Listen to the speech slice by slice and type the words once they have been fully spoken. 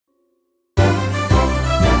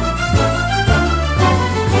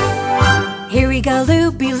we go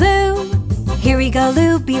loopy loo, here we go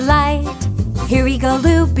loopy light, here we go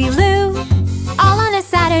loopy loo, all on a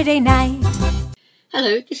Saturday night.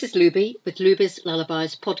 Hello, this is Luby with Luby's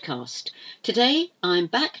Lullabies podcast. Today I'm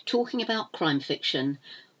back talking about crime fiction,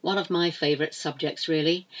 one of my favourite subjects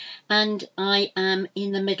really, and I am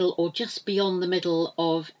in the middle or just beyond the middle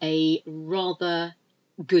of a rather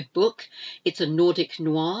good book. It's a Nordic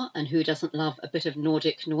noir, and who doesn't love a bit of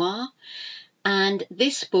Nordic noir? And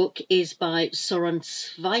this book is by Søren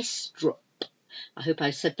Sveistrup. I hope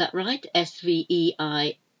I said that right.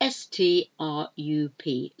 Sveistrup.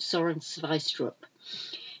 Søren Sveistrup.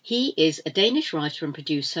 He is a Danish writer and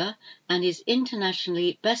producer and is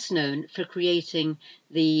internationally best known for creating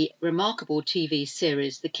the remarkable TV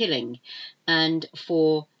series The Killing and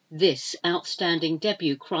for this outstanding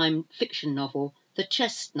debut crime fiction novel, The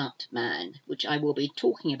Chestnut Man, which I will be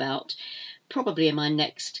talking about probably in my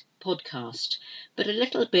next podcast. But a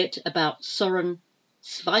little bit about Søren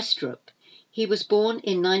Sveistrup. He was born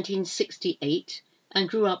in 1968 and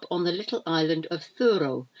grew up on the little island of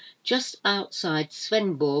Thurø, just outside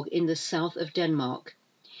Svendborg in the south of Denmark.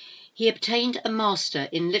 He obtained a master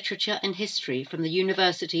in literature and history from the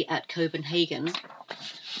University at Copenhagen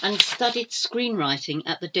and studied screenwriting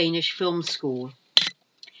at the Danish Film School.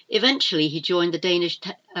 Eventually, he joined the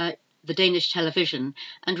Danish television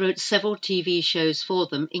and wrote several TV shows for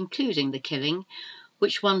them, including The Killing,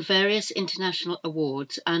 which won various international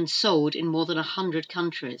awards and sold in more than 100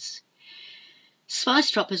 countries.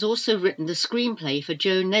 Sveistrup has also written the screenplay for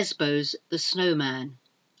Jo Nesbø's The Snowman.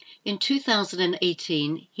 In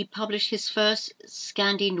 2018, he published his first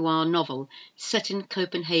Scandi-noir novel set in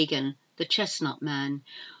Copenhagen, The Chestnut Man,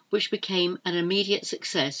 which became an immediate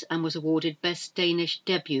success and was awarded Best Danish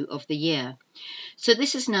Debut of the Year. So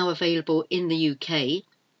this is now available in the UK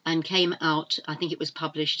and came out, I think it was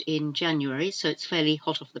published in January, so it's fairly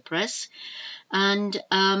hot off the press. And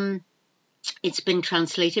it's been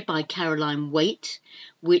translated by Caroline Waite,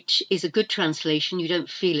 which is a good translation. You don't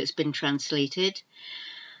feel it's been translated.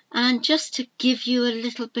 And just to give you a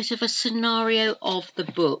little bit of a scenario of the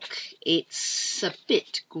book, it's a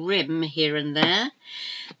bit grim here and there,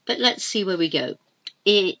 but let's see where we go.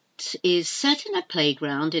 It is set in a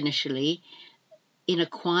playground initially in a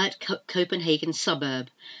quiet Copenhagen suburb.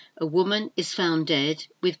 A woman is found dead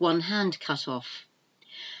with one hand cut off.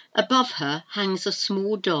 Above her hangs a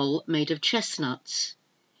small doll made of chestnuts.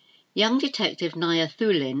 Young detective Naya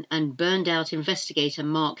Thulin and burned-out investigator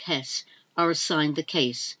Mark Hess are assigned the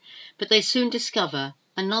case, but they soon discover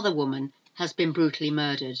another woman has been brutally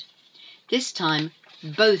murdered. This time,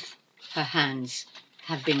 both her hands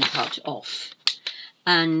have been cut off,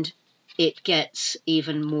 and it gets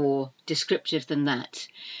even more descriptive than that.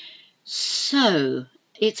 So,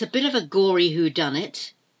 it's a bit of a gory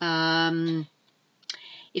whodunit.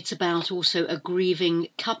 It's about also a grieving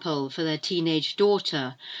couple for their teenage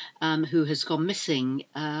daughter who has gone missing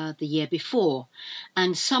the year before.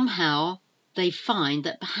 And somehow they find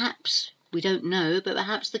that perhaps, we don't know, but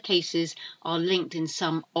perhaps the cases are linked in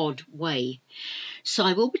some odd way. So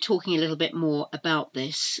I will be talking a little bit more about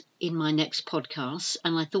this in my next podcast.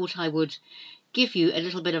 And I thought I would give you a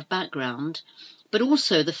little bit of background, but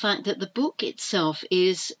also the fact that the book itself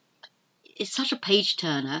is such a page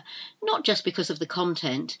turner, not just because of the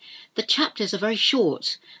content. The chapters are very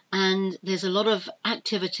short and there's a lot of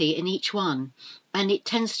activity in each one, and it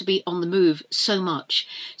tends to be on the move so much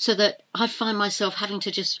so that I find myself having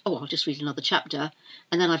to I'll just read another chapter,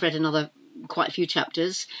 and then I've read quite a few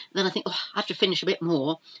chapters, and then I think, I have to finish a bit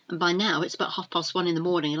more, and by now it's about 1:30 in the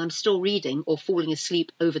morning and I'm still reading or falling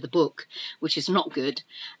asleep over the book, which is not good.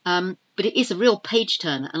 But it is a real page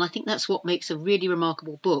turner, and I think that's what makes a really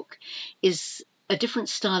remarkable book, is a different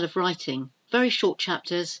style of writing. Very short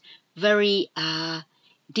chapters, very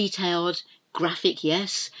detailed, graphic,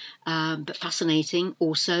 yes, but fascinating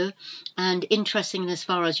also, and interesting as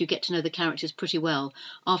far as you get to know the characters pretty well.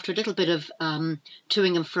 After a little bit of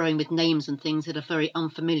toing and froing with names and things that are very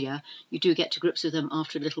unfamiliar, you do get to grips with them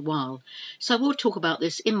after a little while. So I will talk about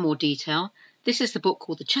this in more detail. This is the book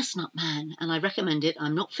called The Chestnut Man, and I recommend it.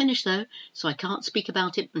 I'm not finished though, so I can't speak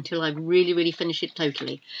about it until I really, really finish it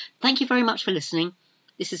totally. Thank you very much for listening.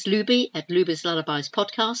 This is Luby at Luby's Lullabies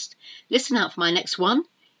podcast. Listen out for my next one.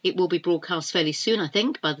 It will be broadcast fairly soon, I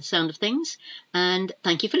think, by the sound of things. And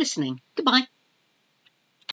thank you for listening. Goodbye.